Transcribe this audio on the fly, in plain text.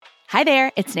Hi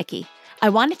there, it's Nikki. I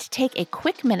wanted to take a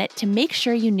quick minute to make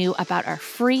sure you knew about our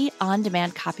free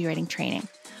on-demand copywriting training.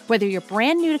 Whether you're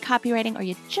brand new to copywriting or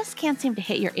you just can't seem to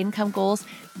hit your income goals,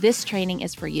 this training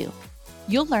is for you.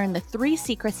 You'll learn the 3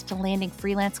 secrets to landing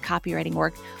freelance copywriting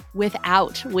work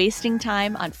without wasting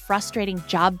time on frustrating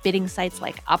job bidding sites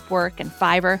like Upwork and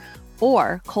Fiverr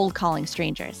or cold calling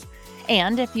strangers.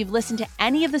 And if you've listened to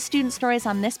any of the student stories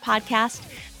on this podcast,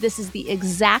 this is the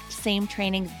exact same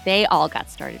training they all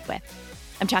got started with.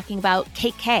 I'm talking about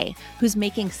Kate Kay, who's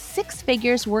making 6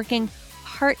 figures working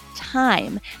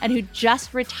part-time and who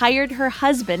just retired her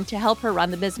husband to help her run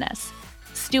the business.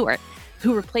 Stuart,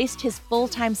 who replaced his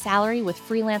full-time salary with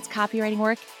freelance copywriting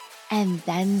work and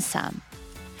then some.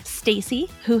 Stacy,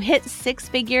 who hit 6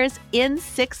 figures in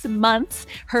 6 months,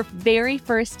 her very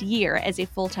first year as a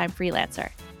full-time freelancer.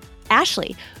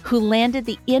 Ashley, who landed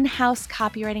the in-house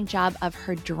copywriting job of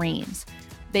her dreams.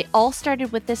 They all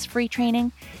started with this free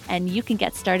training, and you can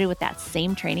get started with that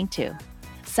same training too.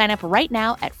 Sign up right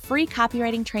now at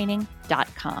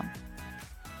freecopywritingtraining.com.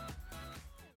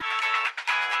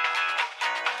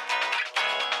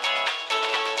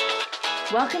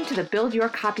 Welcome to the Build Your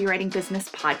Copywriting Business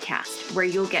podcast, where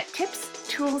you'll get tips,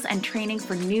 tools, and training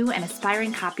for new and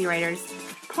aspiring copywriters,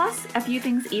 plus a few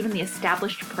things even the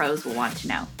established pros will want to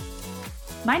know.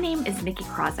 My name is Nikki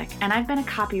Krosick, and I've been a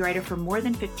copywriter for more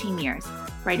than 15 years,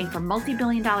 writing for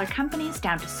multi-billion-dollar companies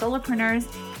down to solopreneurs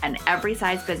and every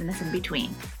size business in between.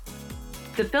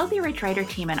 The Filthy Rich Writer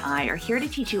team and I are here to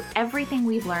teach you everything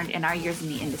we've learned in our years in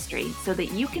the industry so that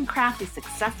you can craft a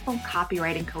successful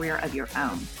copywriting career of your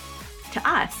own. To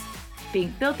us,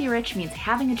 being filthy rich means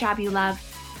having a job you love,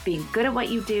 being good at what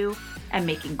you do, and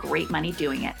making great money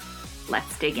doing it.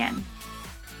 Let's dig in.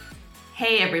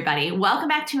 Hey everybody, welcome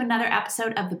back to another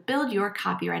episode of the Build Your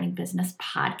Copywriting Business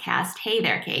podcast. Hey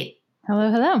there, Kate.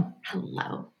 Hello.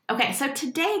 Hello. Okay, so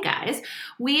today, guys,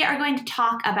 we are going to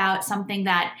talk about something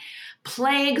that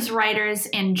plagues writers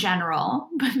in general.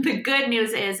 But the good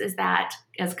news is that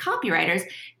as copywriters,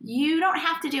 you don't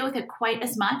have to deal with it quite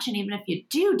as much. And even if you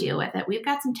do deal with it, we've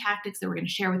got some tactics that we're going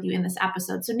to share with you in this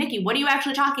episode. So, Nikki, what are you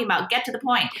actually talking about? Get to the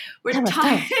point. We're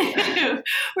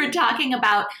talking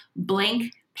about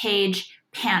blank page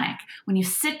panic. When you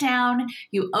sit down,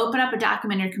 you open up a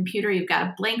document on your computer, you've got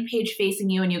a blank page facing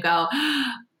you, and you go,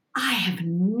 I have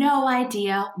no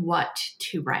idea what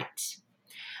to write.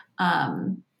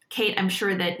 Kate, I'm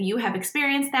sure that you have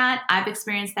experienced that. I've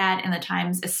experienced that in the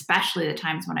times, especially the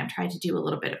times when I've tried to do a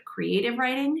little bit of creative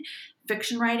writing,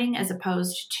 fiction writing, as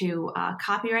opposed to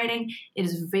copywriting. It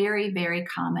is very, very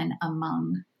common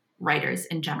among writers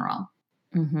in general.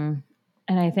 Mm-hmm.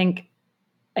 And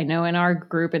I know in our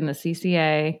group in the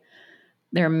CCA,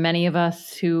 there are many of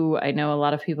us who I know a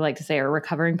lot of people like to say are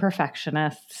recovering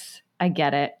perfectionists. I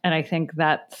get it. And I think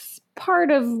that's part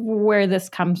of where this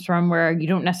comes from, where you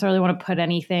don't necessarily want to put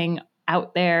anything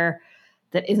out there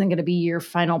that isn't going to be your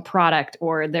final product,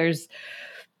 or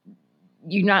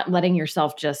you're not letting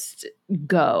yourself just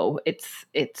go.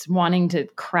 It's wanting to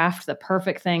craft the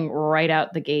perfect thing right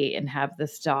out the gate and have the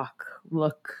stock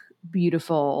look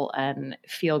beautiful and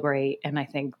feel great. And I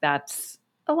think that's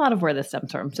a lot of where this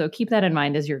stems from. So keep that in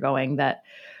mind as you're going, that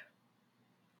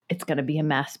it's going to be a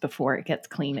mess before it gets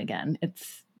clean again.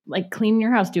 It's like cleaning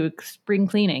your house, do a spring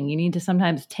cleaning. You need to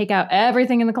sometimes take out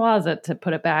everything in the closet to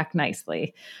put it back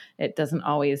nicely. It doesn't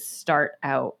always start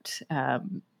out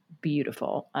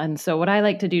beautiful. And so what I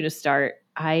like to do to start,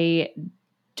 I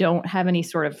don't have any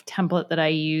sort of template that I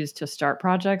use to start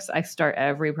projects. I start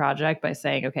every project by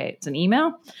saying, okay, it's an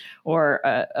email or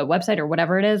a website or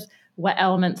whatever it is. What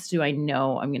elements do I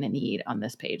know I'm going to need on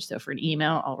this page? So for an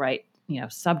email, I'll write,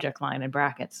 subject line in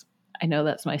brackets. I know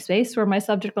that's my space where my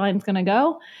subject line is going to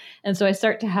go. And so I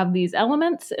start to have these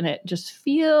elements and it just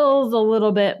feels a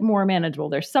little bit more manageable.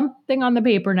 There's something on the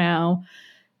paper now.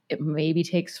 It maybe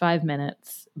takes 5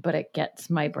 minutes, but it gets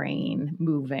my brain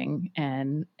moving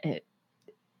and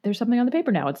there's something on the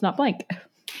paper now. It's not blank.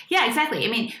 Yeah, exactly.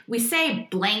 I mean, we say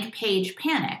blank page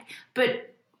panic,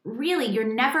 but really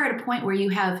you're never at a point where you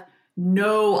have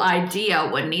no idea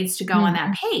what needs to go on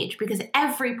that page, because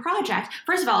every project,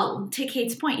 first of all, to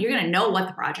Kate's point, you're going to know what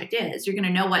the project is. You're going to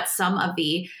know what some of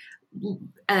the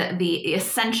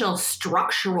essential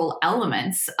structural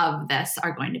elements of this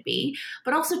are going to be.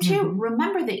 But also, too,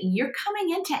 remember that you're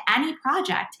coming into any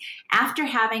project after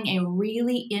having a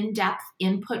really in-depth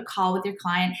input call with your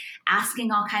client,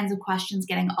 asking all kinds of questions,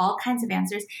 getting all kinds of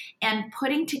answers, and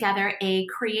putting together a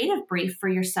creative brief for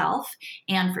yourself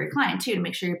and for your client, too, to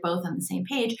make sure you're both on the same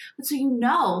page. But so you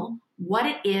know what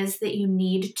it is that you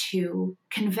need to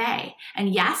convey.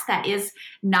 And yes, that is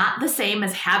not the same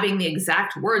as having the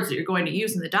exact words that you're going to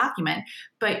use in the document,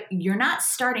 but you're not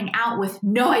starting out with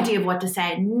no idea of what to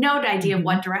say, no idea of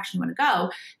what direction you want to go.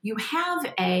 You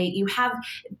have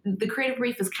the creative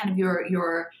brief is kind of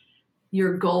your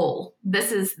goal.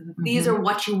 These are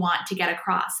what you want to get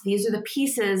across. These are the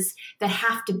pieces that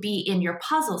have to be in your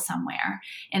puzzle somewhere.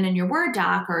 And in your Word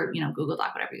doc or, Google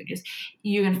Doc, whatever you use,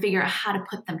 you're going to figure out how to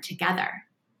put them together.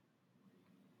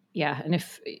 Yeah. And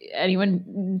if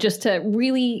anyone, just to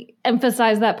really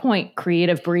emphasize that point,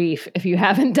 creative brief, if you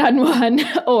haven't done one,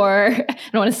 or I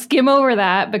don't want to skim over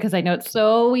that because I know it's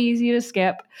so easy to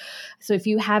skip. So if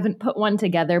you haven't put one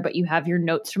together, but you have your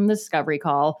notes from the discovery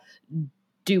call,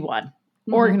 do one.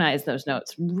 Organize those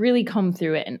notes, really comb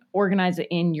through it and organize it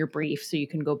in your brief so you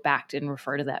can go back to and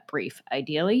refer to that brief.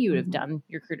 Ideally, you would have done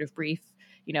your creative brief,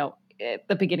 at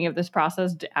the beginning of this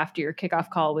process after your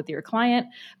kickoff call with your client,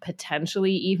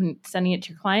 potentially even sending it to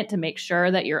your client to make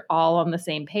sure that you're all on the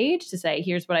same page to say,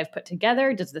 here's what I've put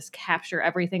together. Does this capture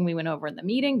everything we went over in the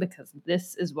meeting? Because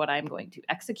this is what I'm going to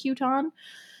execute on.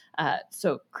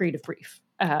 So creative brief.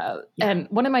 And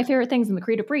one of my favorite things in the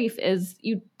creative brief is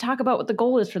you talk about what the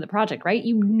goal is for the project, right?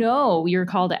 You know your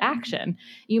call to action.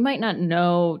 You might not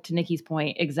know, to Nikki's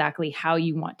point, exactly how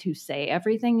you want to say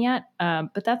everything yet.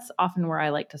 But that's often where I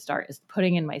like to start, is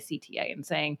putting in my CTA and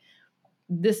saying,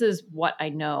 this is what I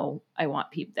know I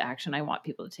want the action I want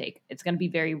people to take. It's going to be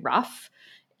very rough.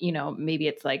 Maybe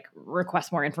it's like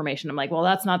request more information. I'm like, well,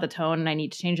 that's not the tone and I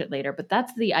need to change it later, but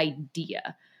that's the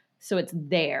idea. So it's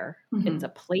there. It's a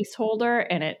placeholder,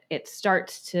 and it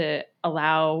starts to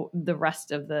allow the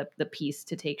rest of the piece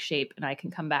to take shape. And I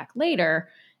can come back later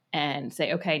and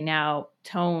say, okay, now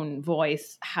tone,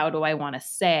 voice, how do I want to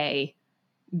say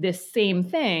this same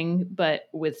thing, but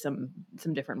with some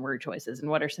different word choices,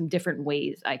 and what are some different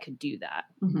ways I could do that?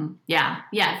 Yeah.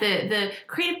 The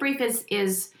creative brief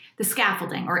is the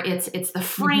scaffolding, or it's the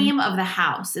frame of the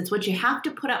house. It's what you have to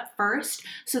put up first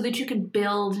so that you can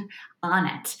build on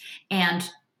it. And,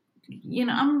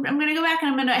 I'm going to go back and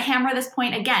I'm going to hammer this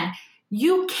point again.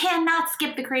 You cannot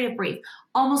skip the creative brief.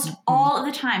 Almost all of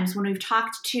the times when we've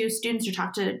talked to students or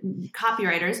talked to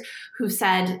copywriters who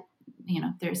said,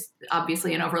 there's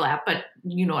obviously an overlap, but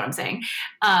you know what I'm saying.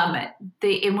 And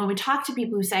when we talk to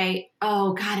people who say,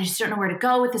 oh God, I just don't know where to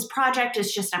go with this project.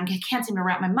 It's just, I can't seem to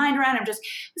wrap my mind around it. I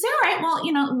say, all right,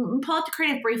 well, pull out the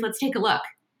creative brief. Let's take a look.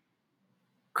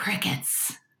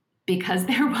 Crickets. Because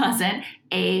there wasn't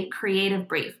a creative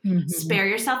brief. Spare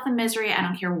yourself the misery. I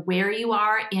don't care where you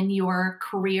are in your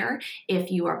career. If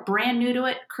you are brand new to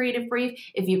it, creative brief.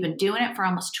 If you've been doing it for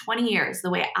almost 20 years,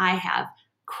 the way I have,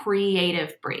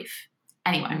 creative brief.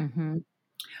 Anyway,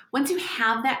 once you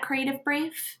have that creative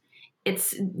brief,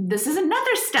 this is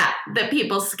another step that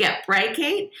people skip, right,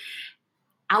 Kate?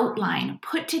 Outline.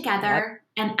 Put together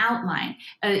an outline.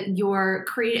 Your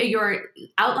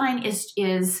outline is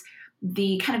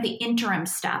the kind of the interim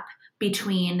step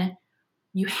between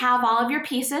you have all of your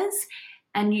pieces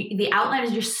and the outline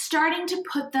is you're starting to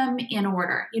put them in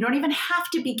order. You don't even have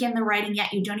to begin the writing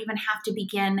yet. You don't even have to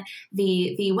begin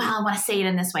well, I want to say it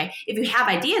in this way. If you have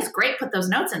ideas, great, put those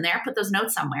notes in there, put those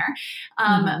notes somewhere.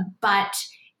 But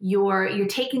you're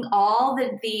taking all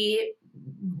the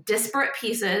disparate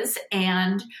pieces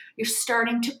and you're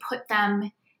starting to put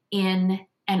them in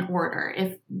an order.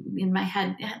 If in my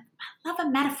head, I love a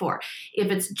metaphor.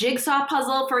 If it's jigsaw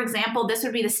puzzle, for example, this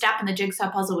would be the step in the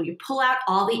jigsaw puzzle where you pull out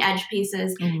all the edge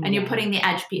pieces and you're putting the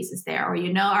edge pieces there. Or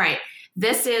all right,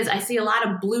 I see a lot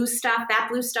of blue stuff, that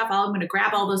blue stuff, I'm going to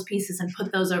grab all those pieces and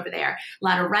put those over there. A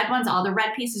lot of red ones, all the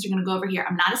red pieces are going to go over here.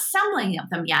 I'm not assembling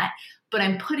them yet, but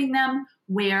I'm putting them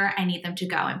where I need them to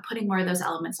go and putting where those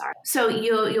elements are. So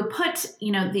you'll put,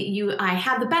 I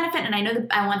have the benefit and I know that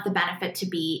I want the benefit to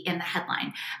be in the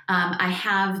headline. I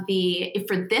have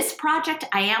for this project,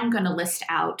 I am going to list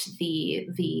out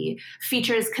the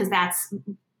features because that's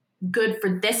good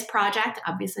for this project.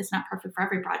 Obviously, it's not perfect for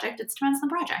every project. It depends on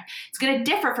the project. It's going to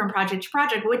differ from project to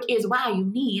project, which is why you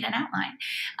need an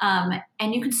outline.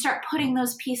 And you can start putting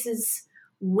those pieces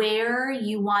where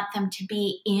you want them to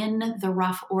be in the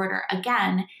rough order.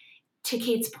 Again, to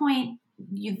Kate's point,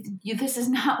 this is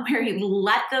not where you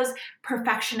let those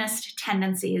perfectionist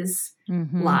tendencies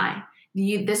lie.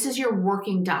 This is your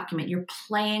working document. You're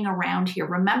playing around here.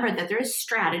 Remember that there is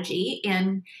strategy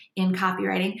in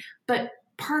copywriting, but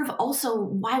part of also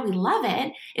why we love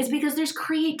it is because there's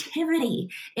creativity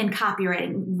in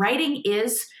copywriting. Writing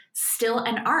is still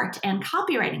an art, and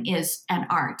copywriting is an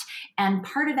art. And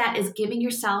part of that is giving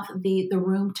yourself the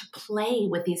room to play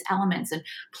with these elements and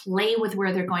play with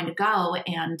where they're going to go,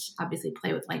 and obviously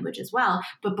play with language as well.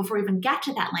 But before you even get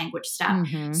to that language stuff,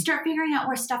 start figuring out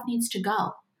where stuff needs to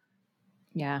go.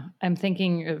 Yeah. I'm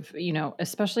thinking of,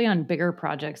 especially on bigger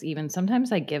projects, even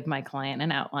sometimes I give my client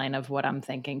an outline of what I'm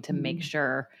thinking to make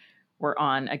sure we're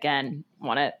on. Again,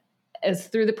 want to, as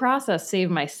through the process, save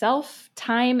myself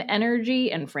time, energy,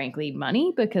 and frankly,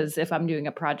 money, because if I'm doing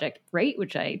a project great,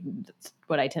 that's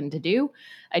what I tend to do,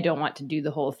 I don't want to do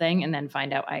the whole thing and then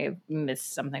find out I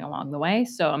missed something along the way.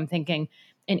 So I'm thinking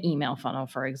an email funnel,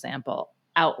 for example,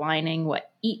 outlining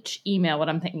what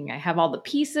I'm thinking. I have all the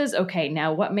pieces. Okay,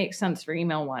 now what makes sense for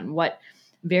email one?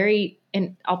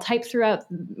 And I'll type throughout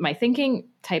my thinking,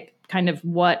 type kind of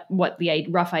what the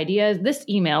rough idea is. This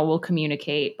email will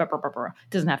communicate, blah, blah, blah, blah. It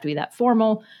doesn't have to be that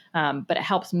formal, but it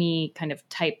helps me kind of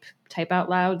type out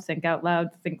loud,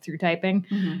 think through typing,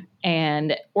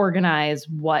 and organize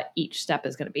what each step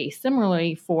is going to be.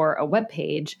 Similarly, for a web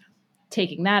page,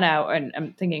 taking that out, and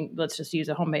I'm thinking, let's just use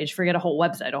a homepage, forget a whole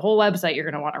website. A whole website, you're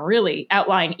going to want to really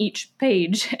outline each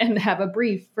page and have a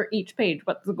brief for each page.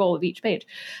 What's the goal of each page?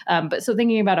 But so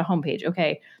thinking about a homepage,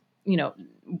 okay,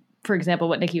 for example,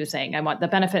 what Nikki was saying, I want the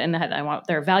benefit in the headline. I want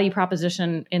their value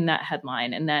proposition in that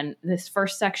headline. And then this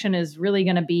first section is really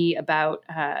going to be about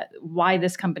why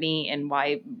this company and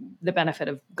why the benefit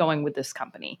of going with this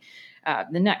company.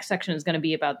 The next section is going to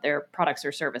be about their products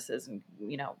or services. And,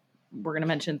 we're going to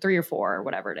mention 3 or 4 or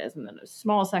whatever it is. And then a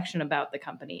small section about the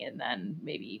company, and then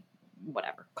maybe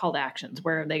whatever call to actions,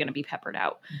 where are they going to be peppered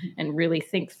out, and really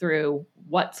think through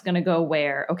what's going to go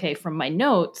where. Okay, from my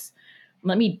notes,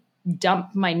 let me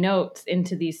dump my notes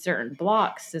into these certain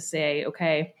blocks to say,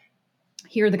 okay,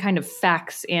 here are the kind of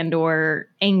facts and or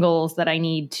angles that I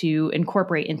need to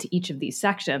incorporate into each of these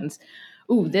sections.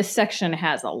 Ooh, this section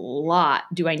has a lot.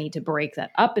 Do I need to break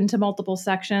that up into multiple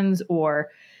sections? Or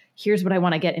here's what I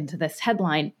want to get into this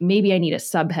headline. Maybe I need a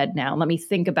subhead now. Let me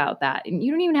think about that. And you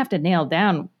don't even have to nail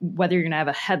down whether you're going to have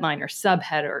a headline or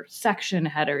subhead or section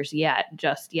headers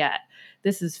just yet.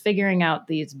 This is figuring out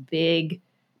these big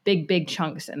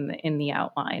chunks in the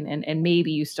outline. And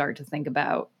maybe you start to think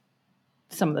about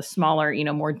some of the smaller,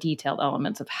 more detailed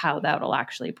elements of how that'll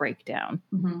actually break down.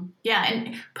 Yeah.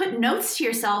 And put notes to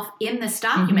yourself in this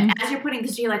document as you're putting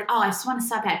this, you're like, oh, I just want a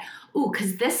subhead. Ooh,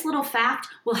 because this little fact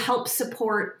will help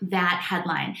support that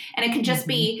headline. And it can just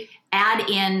be add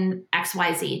in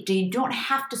XYZ. You don't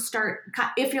have to start,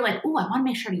 if you're like, oh, I want to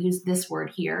make sure to use this word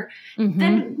here,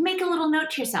 then make a little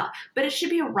note to yourself. But it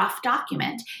should be a rough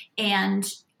document. And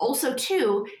also,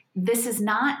 too, this is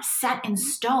not set in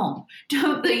stone.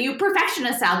 You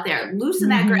perfectionists out there, loosen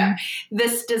that grip.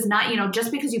 This does not,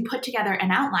 just because you put together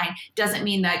an outline doesn't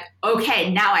mean that,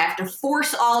 okay, now I have to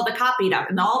force all the copy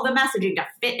and all the messaging to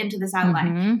fit into this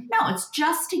outline. No, it's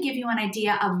just to give you an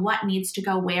idea of what needs to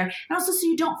go where, and also so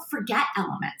you don't forget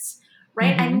elements.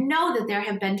 Right. I know that there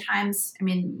have been times,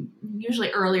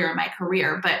 usually earlier in my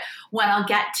career, but when I'll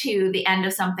get to the end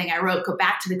of something I wrote, go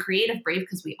back to the creative brief,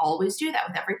 because we always do that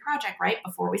with every project, right?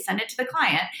 Before we send it to the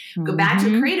client, go back to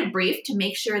the creative brief to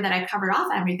make sure that I covered off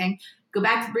everything, go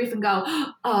back to the brief and go,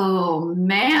 oh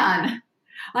man,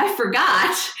 I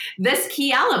forgot this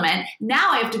key element.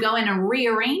 Now I have to go in and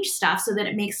rearrange stuff so that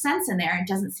it makes sense in there. It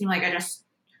doesn't seem like I just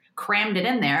crammed it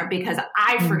in there because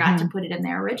I forgot to put it in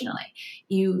there originally.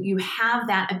 You have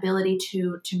that ability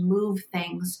to move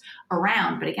things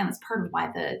around. But again, that's part of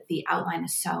why the outline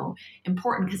is so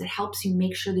important, because it helps you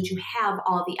make sure that you have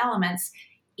all the elements,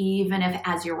 even if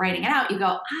as you're writing it out, you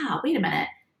go, wait a minute.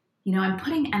 I'm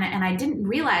putting, and I didn't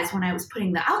realize when I was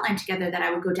putting the outline together that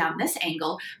I would go down this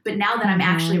angle, but now that I'm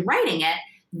actually writing it,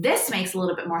 this makes a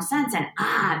little bit more sense. And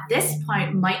this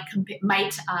point might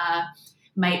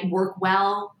work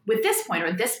well with this point,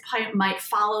 or this point might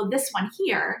follow this one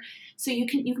here. So you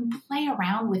can play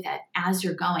around with it as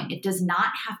you're going. It does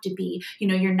not have to be,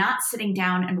 you're not sitting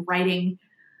down and writing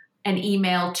an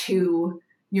email to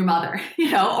your mother,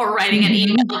 or writing an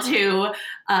email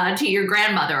to your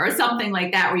grandmother or something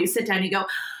like that, where you sit down and you go,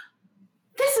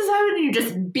 this is how you're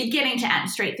just beginning to end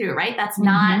straight through, right? That's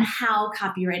not how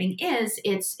copywriting is.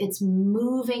 It's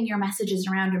moving your messages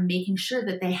around and making sure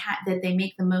that they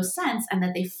make the most sense and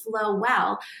that they flow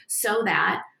well, so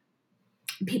that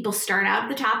people start out at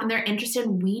the top and they're interested.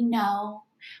 We know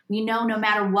no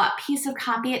matter what piece of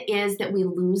copy it is that we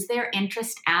lose their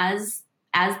interest as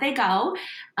they go,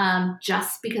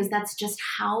 just because that's just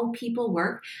how people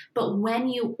work. But when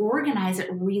you organize it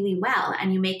really well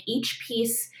and you make each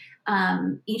piece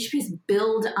each piece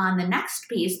build on the next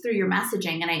piece through your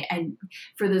messaging. And I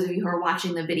for those of you who are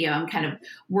watching the video, I'm kind of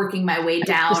working my way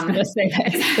down.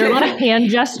 There are a lot of hand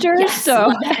gestures, yes,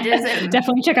 so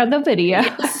definitely check out the video.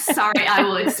 Yes, sorry, I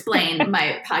will explain,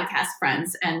 my podcast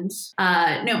friends. And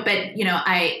no, but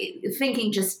I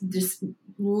thinking just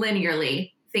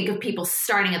linearly. Think of people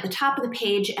starting at the top of the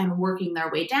page and working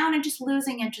their way down and just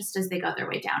losing interest as they go their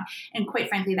way down. And quite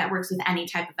frankly, that works with any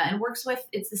type of event.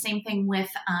 It's the same thing with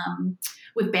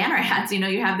banner ads.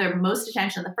 You have their most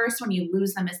attention. The first one, you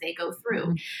lose them as they go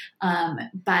through.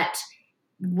 But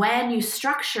when you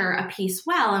structure a piece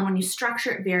well, and when you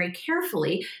structure it very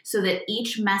carefully so that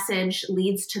each message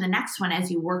leads to the next one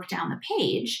as you work down the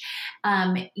page,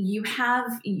 you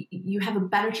have a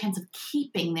better chance of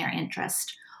keeping their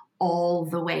interest all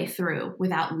the way through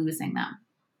without losing them.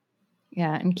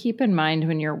 Yeah. And keep in mind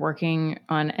when you're working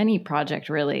on any project,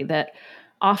 really, that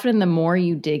often the more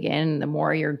you dig in, the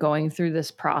more you're going through this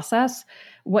process,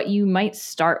 what you might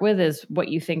start with is what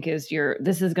you think is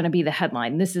this is going to be the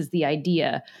headline. This is the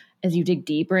idea. As you dig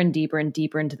deeper and deeper and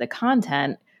deeper into the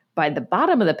content, by the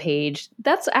bottom of the page,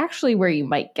 that's actually where you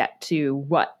might get to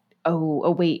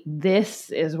wait,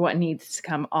 this is what needs to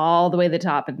come all the way to the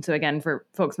top. And so again, for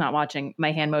folks not watching,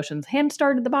 my hand motions, hand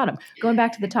start at the bottom, going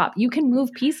back to the top. You can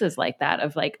move pieces like that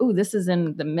of like, oh, this is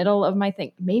in the middle of my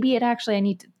thing. Maybe I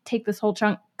need to take this whole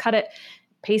chunk, cut it,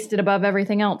 paste it above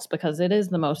everything else because it is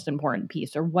the most important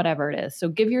piece or whatever it is. So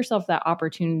give yourself that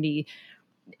opportunity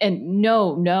and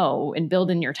know and build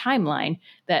in your timeline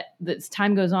that as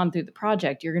time goes on through the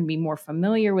project, you're going to be more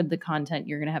familiar with the content.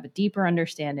 You're going to have a deeper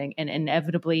understanding, and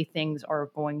inevitably things are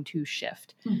going to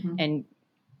shift. Mm-hmm. And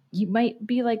you might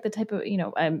be like the type of,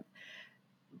 I'm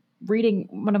reading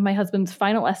one of my husband's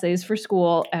final essays for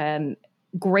school, and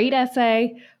great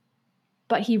essay,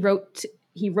 but he wrote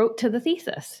to the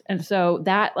thesis. And so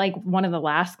that, like, one of the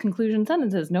last conclusion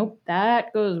sentences, nope,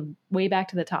 that goes way back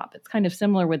to the top. It's kind of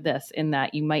similar with this in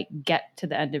that you might get to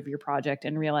the end of your project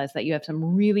and realize that you have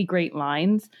some really great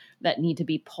lines that need to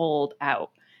be pulled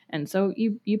out. And so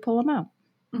you pull them out.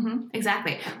 Mm-hmm,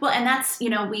 exactly. Well, and that's,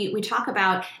 we talk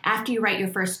about after you write your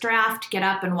first draft, get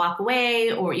up and walk away,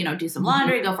 or, do some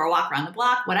laundry, go for a walk around the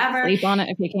block, whatever. Sleep on it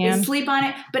if you can. Sleep on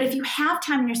it. But if you have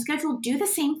time in your schedule, do the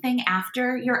same thing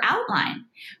after your outline,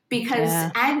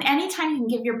 because anytime you can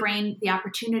give your brain the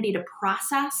opportunity to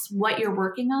process what you're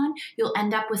working on, you'll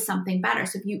end up with something better.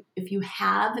 So if you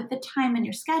have the time in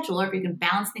your schedule, or if you can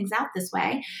balance things out this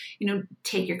way,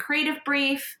 take your creative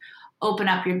brief, open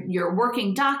up your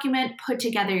working document, put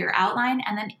together your outline,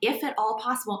 and then if at all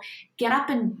possible, get up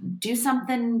and do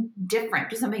something different,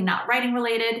 do something not writing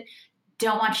related.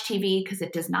 Don't watch TV because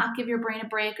it does not give your brain a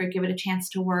break or give it a chance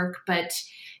to work. But,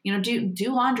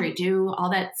 do laundry, do all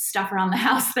that stuff around the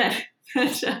house that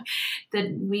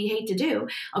we hate to do.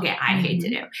 Okay, I hate to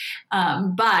do.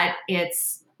 But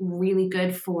it's really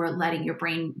good for letting your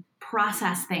brain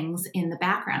process things in the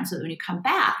background so that when you come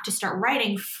back to start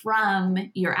writing from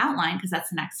your outline, because that's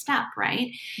the next step,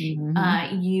 right?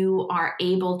 Mm-hmm. You are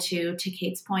able to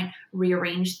Kate's point,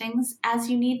 rearrange things as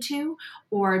you need to,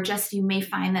 or just you may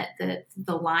find that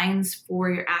the lines for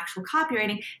your actual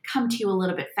copywriting come to you a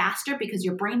little bit faster because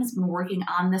your brain has been working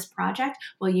on this project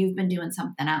while you've been doing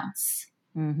something else.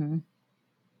 Mm-hmm.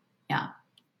 Yeah.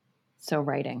 So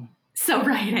writing. So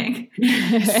if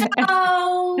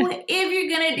you're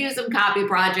going to do some copy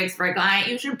projects for a client,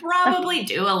 you should probably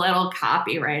do a little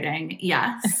copywriting.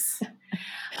 Yes.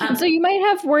 So you might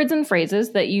have words and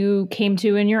phrases that you came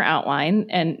to in your outline.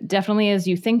 And definitely as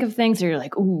you think of things, you're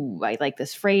like, ooh, I like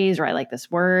this phrase or I like this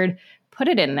word, put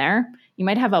it in there. You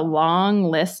might have a long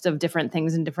list of different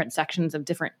things in different sections of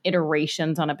different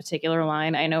iterations on a particular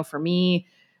line. I know for me,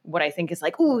 what I think is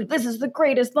like, ooh, this is the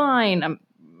greatest line.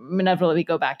 Inevitably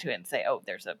go back to it and say, oh,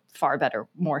 there's a far better,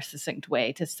 more succinct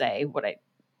way to say what I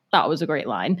thought was a great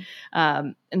line.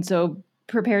 And so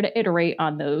prepare to iterate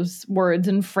on those words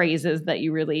and phrases that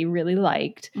you really, really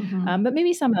liked. Mm-hmm. But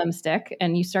maybe some of them stick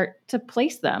and you start to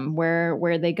place them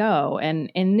where they go.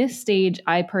 And in this stage,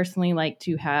 I personally like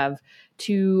to have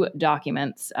 2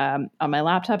 documents. On my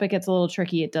laptop, it gets a little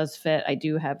tricky. It does fit. I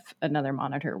do have another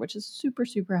monitor, which is super,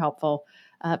 super helpful.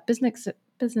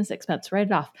 Business expense, write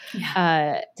it off.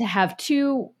 Yeah. To have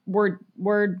 2 Word,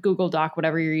 Google Doc,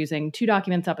 whatever you're using, 2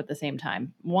 documents up at the same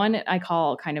time. One I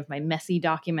call kind of my messy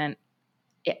document.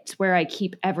 It's where I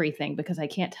keep everything because I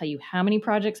can't tell you how many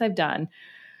projects I've done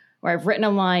where I've written a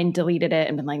line, deleted it,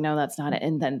 and been like, no, that's not it.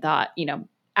 And then thought,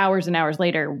 hours and hours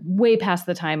later, way past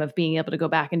the time of being able to go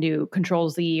back and do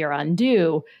Control-Z or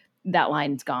undo, that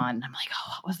line's gone. I'm like,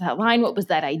 oh, what was that line? What was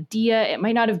that idea? It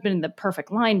might not have been the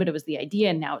perfect line, but it was the idea.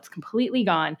 And now it's completely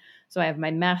gone. So I have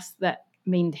my mess that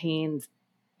maintains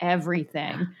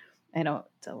everything. I don't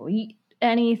delete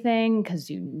anything because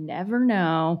you never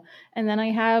know. And then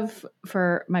I have,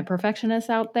 for my perfectionists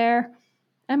out there,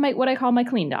 what I call my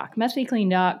clean doc, messy clean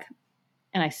doc.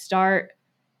 And I start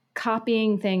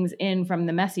copying things in from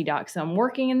the messy doc. So I'm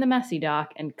working in the messy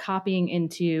doc and copying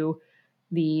into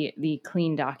the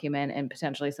clean document, and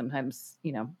potentially sometimes,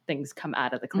 things come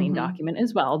out of the clean document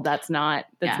as well. That's not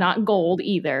not gold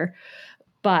either,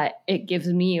 but it gives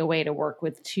me a way to work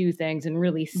with two things and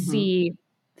really see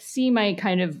my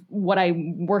kind of what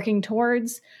I'm working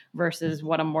towards versus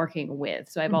what I'm working with.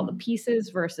 So I have all the pieces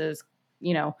versus,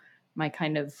 my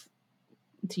kind of,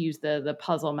 to use the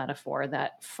puzzle metaphor,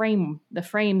 that the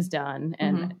frame's done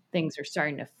and things are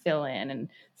starting to fill in. And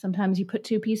sometimes you put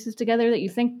two pieces together that you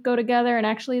think go together and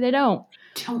actually they don't.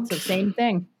 So same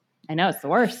thing. I know, it's the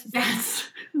worst. Yes.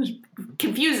 It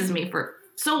confuses me for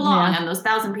so long on those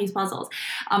 1,000-piece puzzles.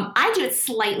 I do it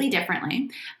slightly differently.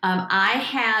 I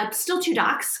have still 2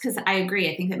 docs because I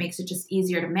agree. I think that makes it just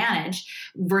easier to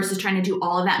manage versus trying to do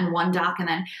all of that in one doc. And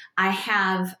then I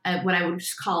have what I would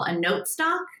just call a notes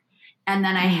doc. And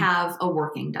then I have a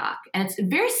working doc, and it's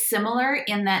very similar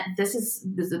in that this is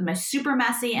my super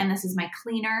messy and this is my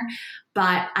cleaner,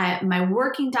 but my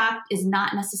working doc is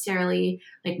not necessarily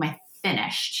like my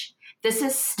finished. This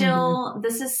is still,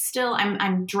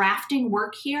 I'm drafting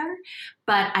work here,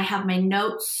 but I have my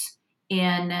notes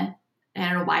in, I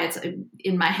don't know why it's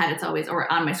in my head. It's always,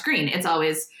 or on my screen, it's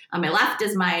always on my left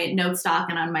is my notes doc,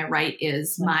 and on my right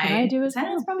is That's what I do as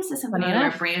well. It's probably something that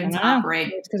our brains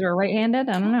operate. It's because we're right-handed.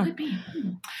 I don't know. Could be.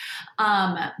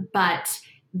 But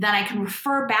then I can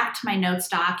refer back to my notes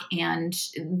doc, and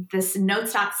this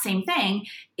notes doc, same thing,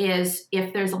 is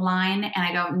if there's a line and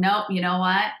I go, nope, you know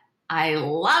what? I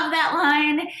love that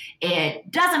line.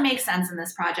 It doesn't make sense in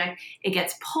this project. It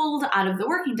gets pulled out of the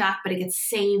working doc, but it gets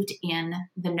saved in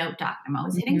the note doc. I'm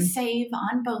always hitting save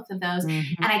on both of those.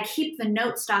 And I keep the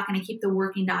notes doc and I keep the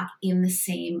working doc in the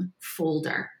same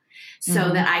folder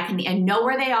so that I know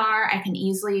where they are. I can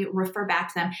easily refer back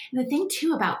to them. And the thing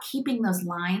too about keeping those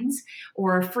lines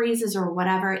or phrases or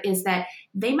whatever is that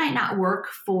they might not work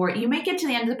you might get to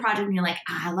the end of the project and you're like,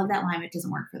 I love that line, but it doesn't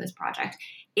work for this project.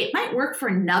 It might work for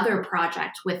another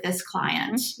project with this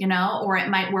client, or it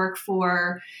might work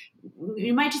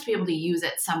you might just be able to use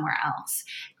it somewhere else.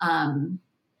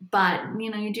 But,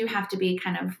 you do have to be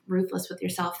kind of ruthless with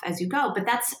yourself as you go. But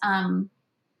that's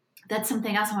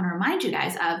something else I want to remind you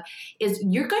guys of, is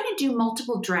you're going to do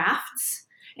multiple drafts.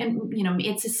 And,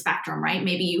 it's a spectrum, right?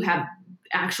 Maybe you have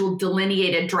actual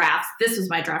delineated drafts. This was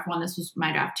my draft 1. This was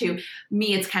my draft 2.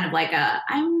 Me, it's kind of like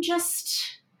I'm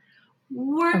just...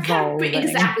 We're evolving.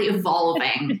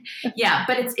 Yeah,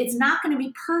 but it's not going to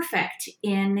be perfect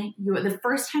the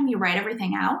first time you write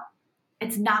everything out.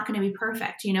 It's not going to be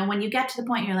perfect. When you get to the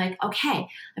point you're like, okay,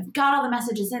 I've got all the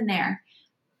messages in there.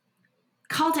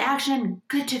 Call to action,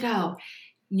 good to go.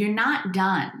 You're not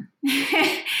done.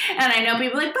 And I know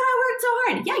people are like, but I worked so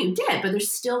hard. Yeah, you did, but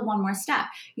there's still one more step.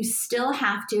 You still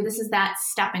have to, this is that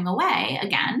stepping away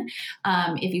again.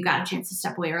 If you got a chance to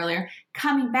step away earlier,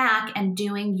 coming back and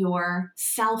doing your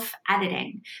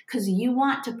self-editing, because you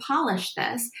want to polish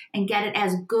this and get it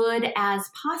as good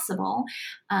as possible.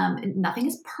 Nothing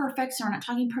is perfect, so we're not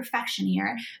talking perfection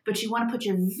here, but you want to put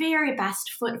your very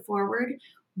best foot forward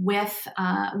with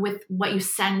what you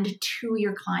send to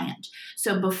your client.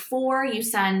 So before you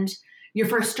send your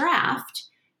first draft,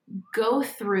 go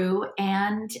through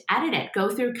and edit it. Go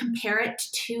through, compare it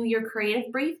to your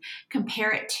creative brief,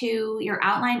 compare it to your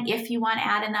outline. If you want to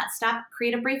add in that step,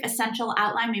 creative brief, essential,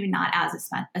 outline, maybe not as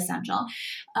essential.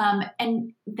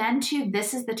 And then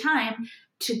this is the time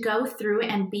to go through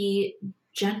and be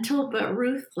gentle but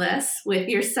ruthless with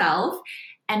yourself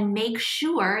and make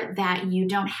sure that you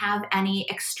don't have any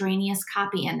extraneous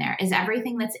copy in there. Is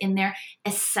everything that's in there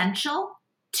essential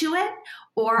to it?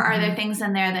 Or are there things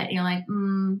in there that you're like,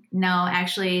 no,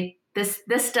 actually,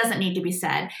 this doesn't need to be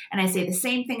said. And I say the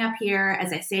same thing up here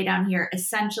as I say down here.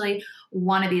 Essentially,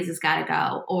 one of these has got to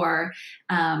go. Or,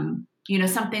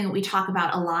 something that we talk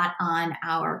about a lot on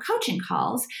our coaching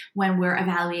calls when we're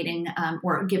evaluating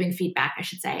or giving feedback, I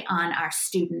should say, on our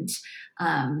student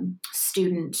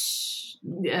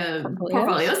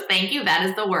portfolios. Thank you. That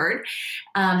is the word.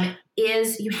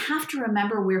 Is you have to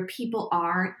remember where people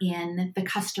are in the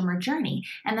customer journey.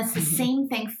 And that's the same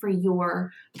thing for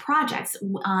your projects.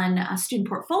 On student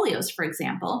portfolios, for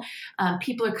example,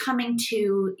 people are coming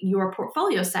to your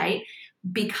portfolio site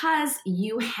because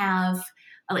you have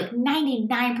like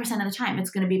 99% of the time, it's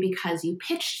going to be because you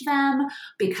pitched them,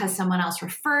 because someone else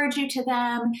referred you to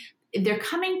them. They're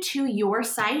coming to your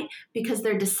site because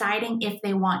they're deciding if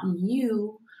they want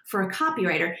you for a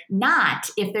copywriter, not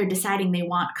if they're deciding they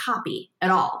want copy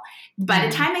at all. By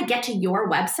the time they get to your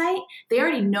website, they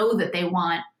already know that they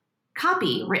want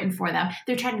copy written for them.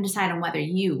 They're trying to decide on whether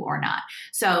you or not.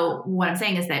 So what I'm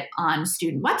saying is that on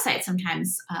student websites,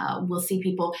 sometimes we'll see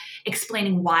people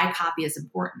explaining why copy is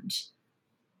important,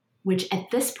 which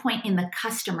at this point in the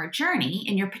customer journey,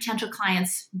 in your potential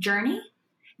client's journey,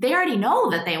 they already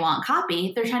know that they want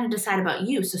copy. They're trying to decide about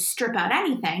you. So strip out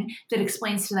anything that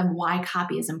explains to them why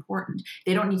copy is important.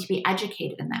 They don't need to be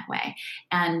educated in that way.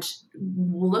 And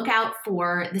look out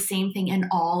for the same thing in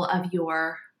all of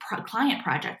your client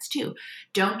projects too.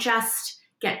 Don't just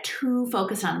get too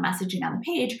focused on the messaging on the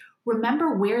page.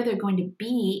 Remember where they're going to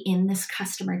be in this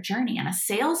customer journey. On a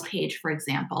sales page, for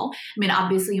example, I mean,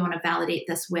 obviously you want to validate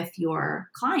this with your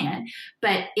client,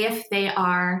 but if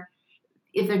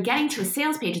they're getting to a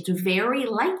sales page, it's very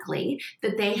likely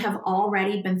that they have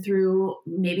already been through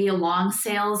maybe a long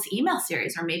sales email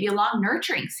series or maybe a long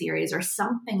nurturing series or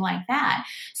something like that.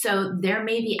 So there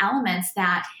may be elements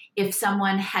that if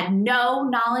someone had no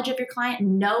knowledge of your client,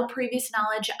 no previous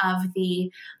knowledge of the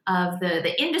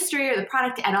industry or the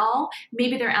product at all,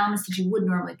 maybe there are elements that you would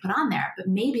normally put on there, but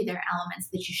maybe there are elements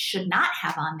that you should not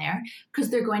have on there because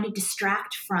they're going to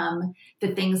distract from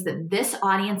the things that this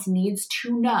audience needs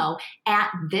to know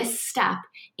at this step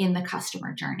in the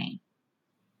customer journey.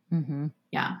 Mm-hmm.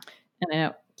 Yeah.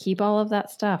 And keep all of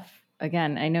that stuff.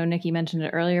 Again, I know Nikki mentioned it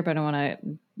earlier, but I want to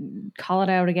call it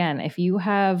out again. If you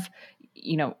have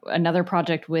another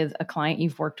project with a client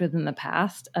you've worked with in the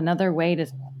past, another way to,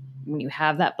 when you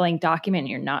have that blank document and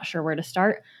you're not sure where to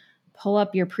start, pull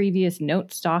up your previous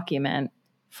notes document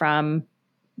from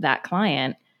that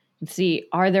client and see,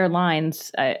 are there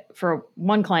lines for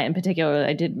one client in particular that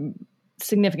I did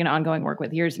significant ongoing work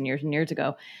with years and years and years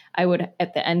ago. I would,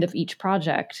 at the end of each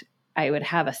project, I would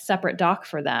have a separate doc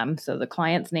for them. So the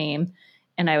client's name,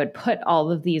 and I would put all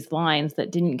of these lines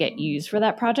that didn't get used for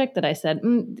that project that I said,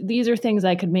 these are things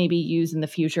I could maybe use in the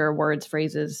future, words,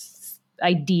 phrases,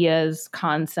 ideas,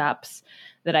 concepts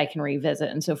that I can revisit.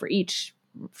 And so for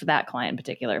that client in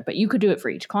particular, but you could do it for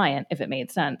each client if it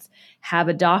made sense, have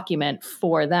a document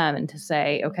for them and to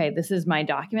say, okay, this is my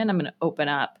document. I'm going to open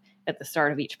up at the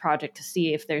start of each project to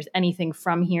see if there's anything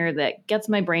from here that gets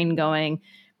my brain going.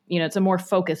 It's a more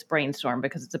focused brainstorm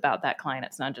because it's about that client.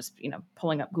 It's not just,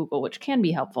 pulling up Google, which can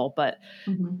be helpful, but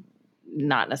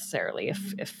not necessarily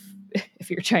if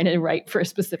you're trying to write for a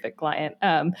specific client.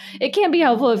 It can be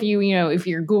helpful if if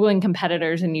you're Googling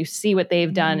competitors and you see what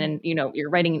they've done and, you're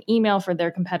writing an email for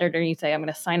their competitor and you say, I'm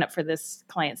going to sign up for this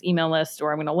client's email list,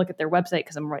 or I'm going to look at their website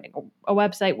because I'm writing a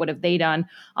website. What have they done?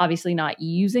 Obviously not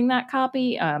using that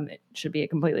copy. It should be a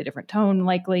completely different tone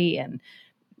likely and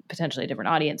potentially a different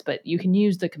audience, but you can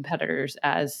use the competitors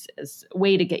as a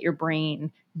way to get your brain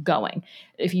going.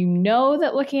 If you know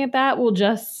that looking at that will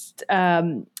just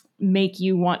make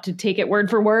you want to take it word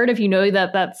for word, if you know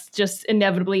that that's just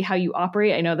inevitably how you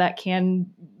operate, I know that can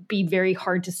be very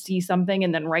hard to see something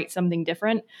and then write something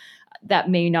different. That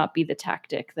may not be the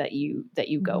tactic that you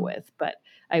go with, but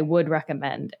I would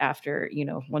recommend after,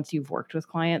 once you've worked with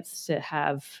clients to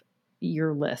have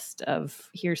your list of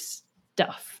here's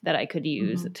stuff that I could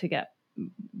use to get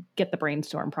the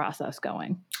brainstorm process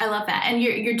going. I love that. And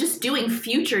you're just doing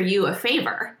future you a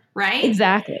favor, right?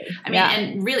 Exactly. I mean,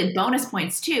 and really bonus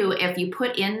points too, if you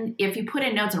put in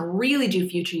notes and really do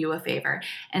future you a favor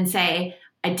and say,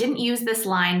 I didn't use this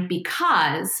line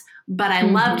because, but I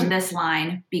loved this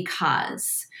line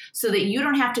because, so that you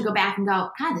don't have to go back and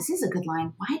go, God, this is a good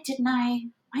line. Why didn't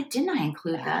I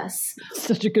include this?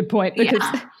 Such a good point, because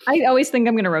I always think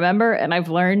I'm going to remember. And I've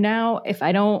learned now, if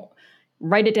I don't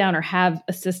write it down or have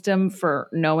a system for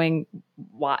knowing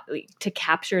what to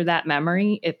capture that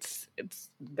memory, it's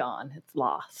gone. It's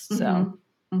lost. So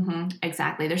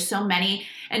exactly. There's so many,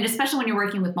 and especially when you're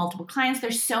working with multiple clients,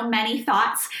 there's so many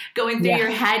thoughts going through your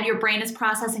head. Your brain is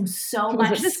processing so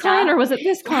much. Was it this client or was it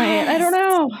this client? I don't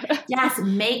know. Yes.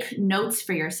 Make notes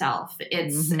for yourself.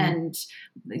 And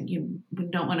you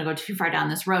don't want to go too far down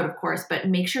this road, of course, but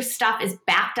make sure stuff is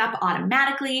backed up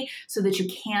automatically so that you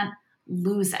can't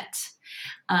lose it.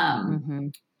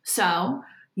 So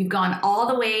you've gone all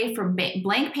the way from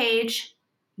blank page.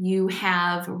 You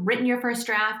have written your first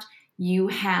draft. You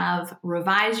have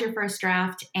revised your first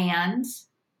draft, and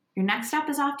your next step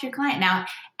is off to your client. Now,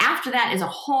 after that is a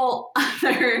whole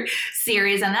other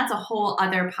series, and that's a whole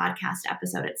other podcast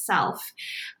episode itself.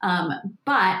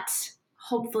 But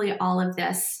hopefully all of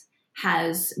this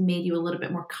has made you a little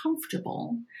bit more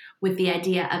comfortable with the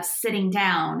idea of sitting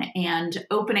down and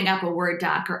opening up a Word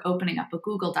doc or opening up a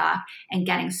Google Doc and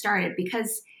getting started.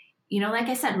 Because, like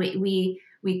I said, we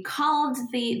We called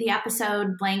the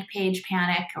episode Blank Page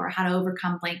Panic, or How to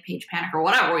Overcome Blank Page Panic, or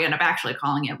whatever we end up actually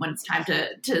calling it when it's time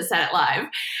to set it live.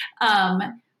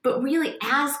 But really,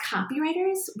 as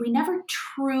copywriters, we never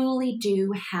truly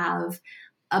do have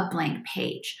a blank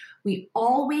page. We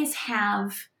always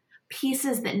have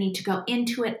pieces that need to go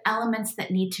into it, elements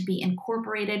that need to be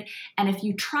incorporated. And if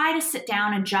you try to sit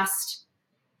down and just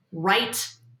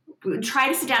try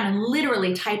to sit down and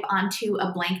literally type onto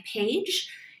a blank page,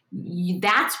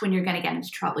 that's when you're going to get into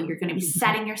trouble. You're going to be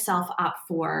setting yourself up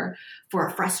for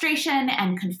frustration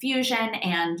and confusion,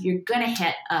 and you're going to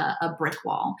hit a brick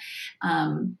wall.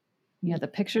 The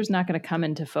picture's not going to come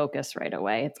into focus right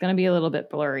away. It's going to be a little bit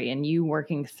blurry, and you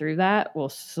working through that will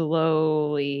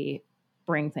slowly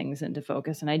bring things into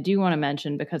focus. And I do want to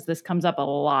mention, because this comes up a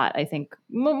lot, I think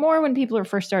more when people are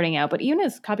first starting out, but even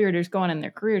as copywriters go on in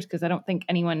their careers, because I don't think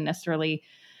anyone necessarily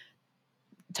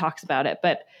talks about it,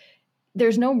 but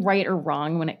there's no right or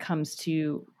wrong when it comes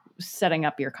to setting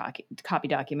up your copy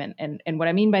document. And what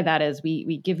I mean by that is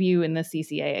we give you in the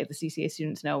CCA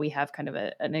students know we have kind of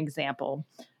an example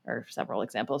or several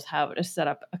examples how to set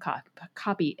up a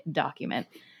copy document.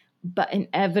 But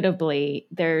inevitably,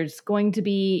 there's going to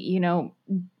be,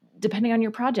 depending on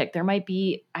your project, there might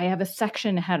be, I have a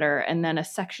section header and then a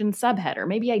section subheader.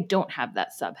 Maybe I don't have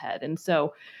that subhead. And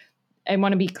so I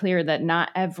want to be clear that not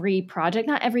every project,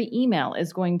 not every email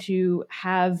is going to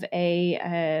have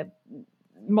a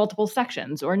multiple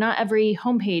sections, or not every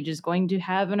homepage is going to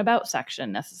have an about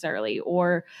section necessarily,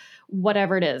 or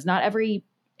whatever it is. Not every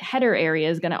header area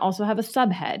is going to also have a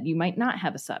subhead. You might not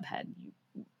have a subhead.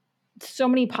 So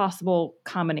many possible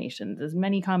combinations, as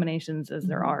many combinations as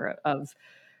there are of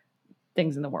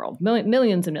things in the world,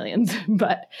 millions and millions.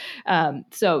 But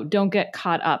so don't get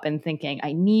caught up in thinking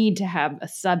I need to have a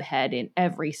subhead in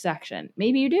every section.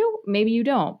 Maybe you do, maybe you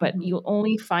don't, but you'll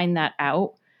only find that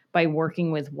out by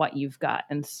working with what you've got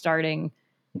and starting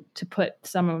to put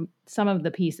some of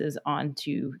the pieces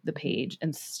onto the page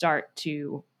and start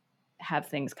to have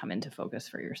things come into focus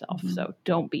for yourself. So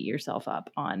don't beat yourself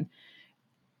up on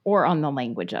the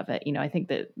language of it. I think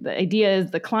that the idea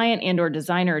is the client and or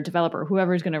designer or developer,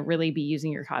 whoever is going to really be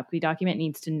using your copy document,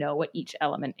 needs to know what each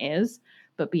element is.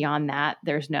 But beyond that,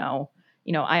 there's no,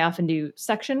 I often do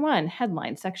section 1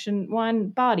 headline, section 1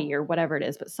 body, or whatever it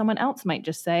is, but someone else might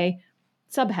just say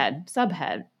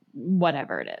subhead,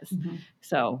 whatever it is.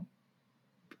 So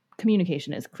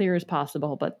communication as clear as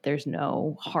possible, but there's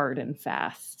no hard and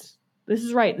fast, this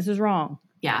is right, this is wrong.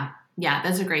 Yeah,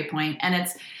 that's a great point. And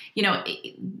it's, no,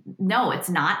 it's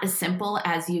not as simple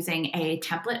as using a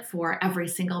template for every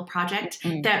single project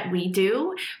that we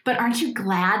do. But aren't you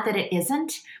glad that it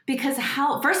isn't? Because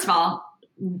first of all,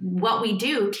 what we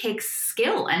do takes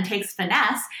skill and takes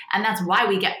finesse, and that's why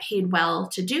we get paid well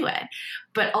to do it.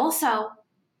 But also,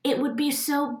 it would be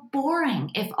so boring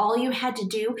if all you had to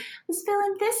do was fill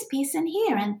in this piece in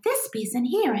here and this piece in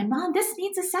here, and Mom, this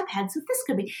needs a subhead, so this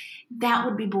could be. That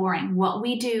would be boring. What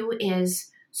we do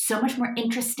is so much more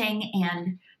interesting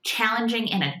and challenging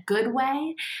in a good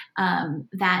way,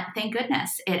 that, thank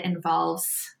goodness, it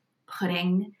involves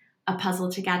putting a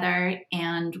puzzle together,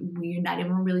 and we're not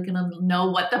even really going to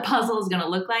know what the puzzle is going to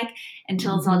look like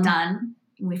until it's all done.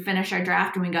 We finish our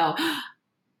draft and we go,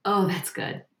 oh, that's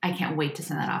good. I can't wait to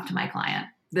send that off to my client.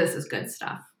 This is good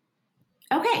stuff.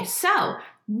 Okay, so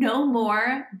no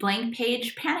more blank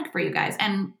page panic for you guys.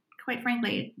 And quite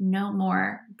frankly, no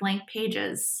more blank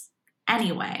pages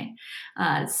anyway.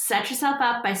 Set yourself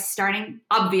up by starting,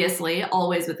 obviously,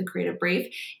 always with a creative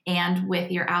brief and with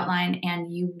your outline,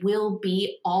 and you will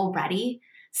be already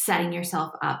setting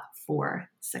yourself up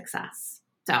for success.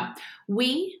 So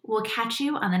we will catch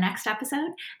you on the next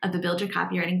episode of the Build Your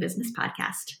Copywriting Business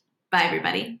podcast. Bye,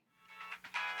 everybody.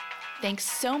 Thanks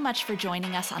so much for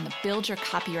joining us on the Build Your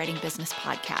Copywriting Business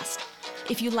podcast.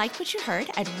 If you liked what you heard,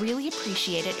 I'd really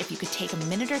appreciate it if you could take a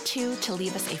minute or two to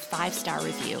leave us a 5-star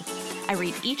review. I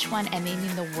read each one, and they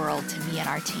mean the world to me and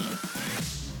our team.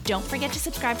 Don't forget to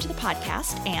subscribe to the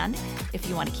podcast, and if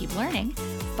you want to keep learning,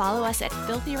 follow us at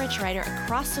Filthy Rich Writer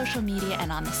across social media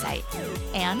and on the site.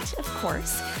 And, of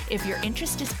course, if your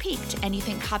interest is piqued and you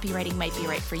think copywriting might be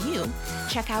right for you,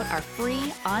 check out our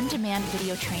free on-demand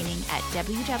video training at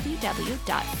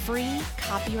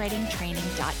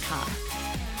www.freecopywritingtraining.com.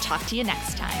 Talk to you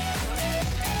next time.